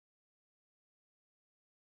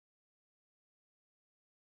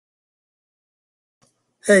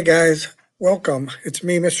Hey guys, welcome. It's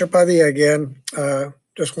me, Mr. Padilla again.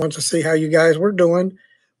 Just want to see how you guys were doing.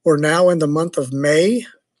 We're now in the month of May,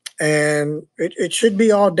 and it should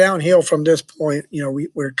be all downhill from this point.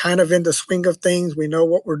 We're kind of in the swing of things. We know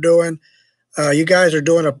what we're doing. You guys are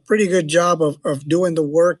doing a pretty good job of doing the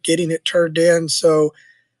work, getting it turned in. So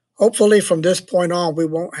hopefully from this point on, we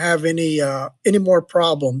won't have any more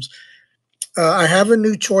problems. I have a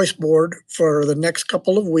new choice board for the next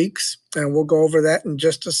couple of weeks, and we'll go over that in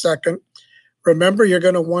just a second. Remember, you're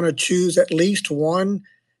going to want to choose at least one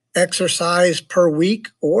exercise per week,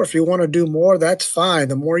 or if you want to do more, that's fine.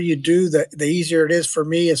 The more you do, the easier it is for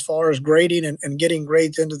me as far as grading and getting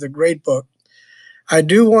grades into the grade book. I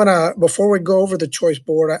do want to, before we go over the choice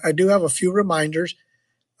board, I do have a few reminders.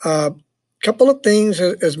 A couple of things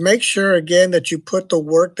is make sure, again, that you put the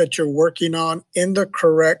work that you're working on in the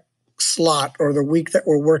correct slot or the week that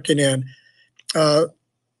we're working in. Uh,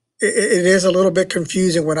 it is a little bit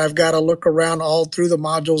confusing when I've got to look around all through the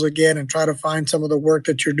modules again and try to find some of the work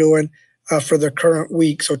that you're doing for the current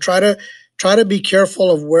week. So try to be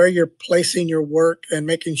careful of where you're placing your work and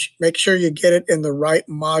make sure you get it in the right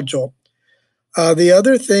module. The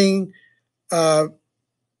other thing uh,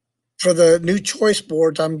 for the new choice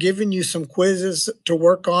boards, I'm giving you some quizzes to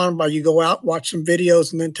work on while you go out, watch some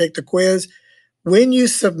videos, and then take the quiz. When you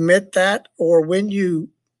submit that or when you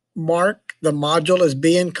mark the module as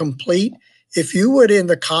being complete, if you would in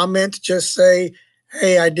the comments just say,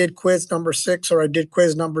 hey, I did quiz number 6 or I did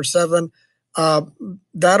quiz number 7, uh,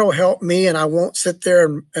 that'll help me, and I won't sit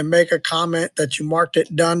there and make a comment that you marked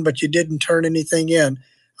it done, but you didn't turn anything in.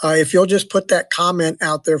 If you'll just put that comment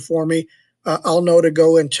out there for me, I'll know to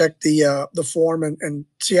go and check the form and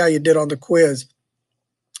see how you did on the quiz.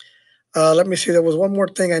 Let me see. There was one more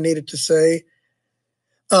thing I needed to say.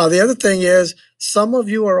 The other thing is, some of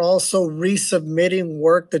you are also resubmitting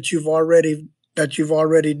work that you've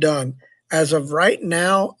already done. As of right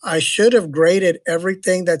now, I should have graded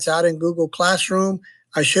everything that's out in Google Classroom.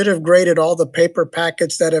 I should have graded all the paper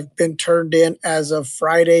packets that have been turned in as of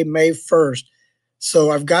Friday, May 1st.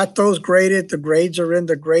 So I've got those graded. The grades are in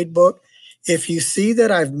the grade book. If you see that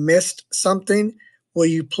I've missed something, will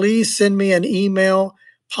you please send me an email,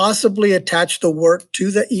 possibly attach the work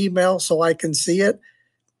to the email so I can see it?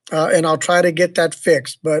 And I'll try to get that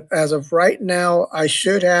fixed. But as of right now, I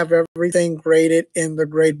should have everything graded in the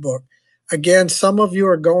grade book. Again, some of you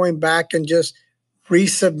are going back and just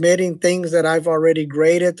resubmitting things that I've already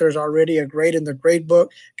graded. There's already a grade in the grade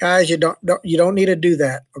book. Guys, you don't need to do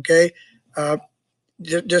that, okay? Uh,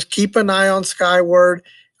 just keep an eye on Skyward.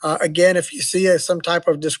 Again, if you see some type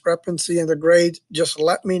of discrepancy in the grades, just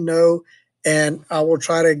let me know, and I will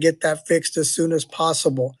try to get that fixed as soon as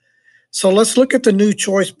possible. So let's look at the new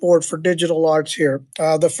choice board for digital arts here.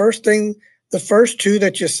 The first two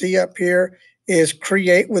that you see up here is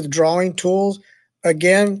create with drawing tools.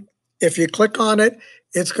 Again, if you click on it,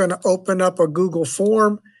 it's going to open up a Google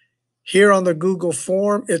form. Here on the Google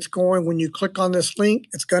form, when you click on this link,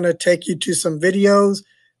 it's going to take you to some videos.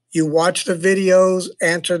 You watch the videos,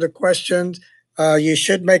 answer the questions. You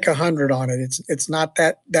should make 100 on it. It's not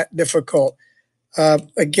that difficult.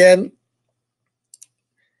 Again,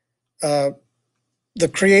 uh, the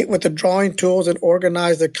create with the drawing tools and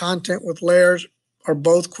organize the content with layers are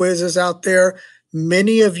both quizzes out there.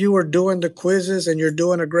 Many of you are doing the quizzes and you're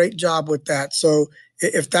doing a great job with that. So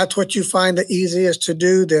if that's what you find the easiest to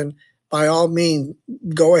do, then by all means,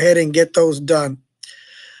 go ahead and get those done.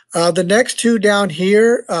 The next two down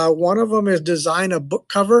here, one of them is design a book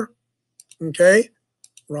cover. Okay,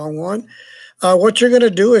 wrong one. What you're going to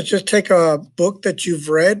do is just take a book that you've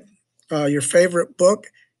read, your favorite book,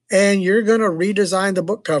 and you're going to redesign the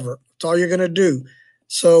book cover. That's all you're going to do.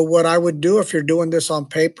 So what I would do if you're doing this on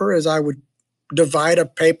paper is I would divide a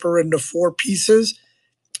paper into 4 pieces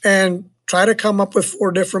and try to come up with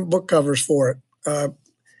 4 different book covers for it.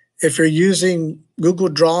 If you're using Google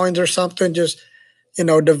Drawings or something, just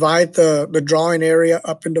divide the drawing area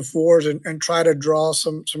up into 4s and try to draw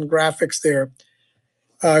some graphics there.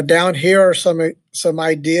 Down here are some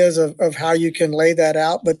ideas of how you can lay that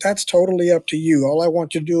out, but that's totally up to you. All I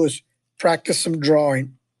want you to do is practice some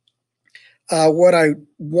drawing. What I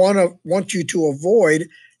want you to avoid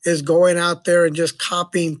is going out there and just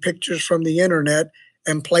copying pictures from the internet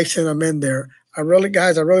and placing them in there.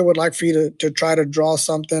 Guys, I really would like for you to try to draw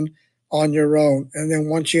something on your own. And then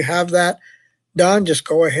once you have that done, just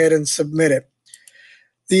go ahead and submit it.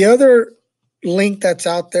 The other link that's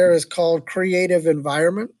out there is called Creative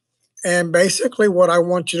Environment. And basically what I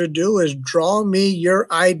want you to do is draw me your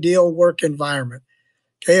ideal work environment.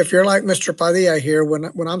 Okay, if you're like Mr. Padilla here,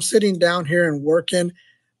 when I'm sitting down here and working,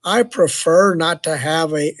 I prefer not to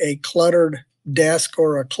have a cluttered desk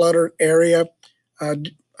or a cluttered area.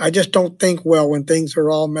 I just don't think well when things are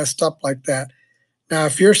all messed up like that. Now,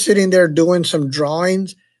 if you're sitting there doing some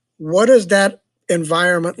drawings, what does that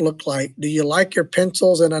environment look like? Do you like your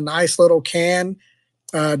pencils in a nice little can?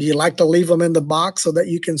 Do you like to leave them in the box so that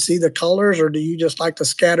you can see the colors, or do you just like to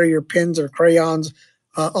scatter your pens or crayons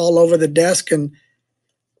all over the desk and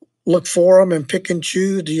look for them and pick and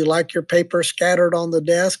choose? Do you like your paper scattered on the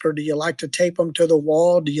desk, or do you like to tape them to the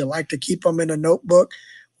wall? Do you like to keep them in a notebook?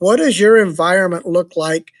 What does your environment look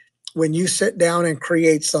like when you sit down and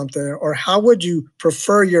create something? Or how would you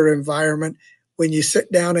prefer your environment when you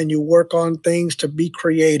sit down and you work on things to be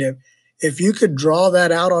creative? If you could draw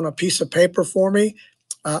that out on a piece of paper for me,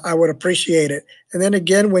 I would appreciate it. And then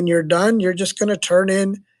again, when you're done, you're just going to turn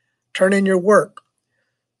in your work.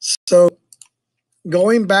 So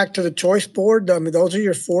going back to the choice board, I mean, those are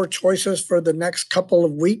your 4 choices for the next couple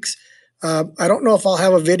of weeks. I don't know if I'll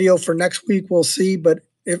have a video for next week. We'll see. But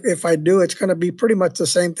if I do, it's going to be pretty much the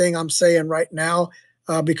same thing I'm saying right now,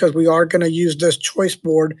 because we are going to use this choice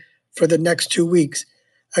board for the next 2 weeks.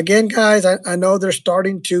 Again, guys, I know they're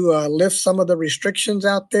starting to lift some of the restrictions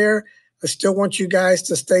out there. I still want you guys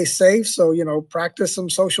to stay safe. So, practice some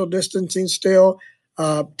social distancing still.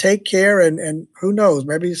 Take care, and who knows,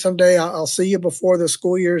 maybe someday I'll see you before the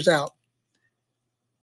school year's out.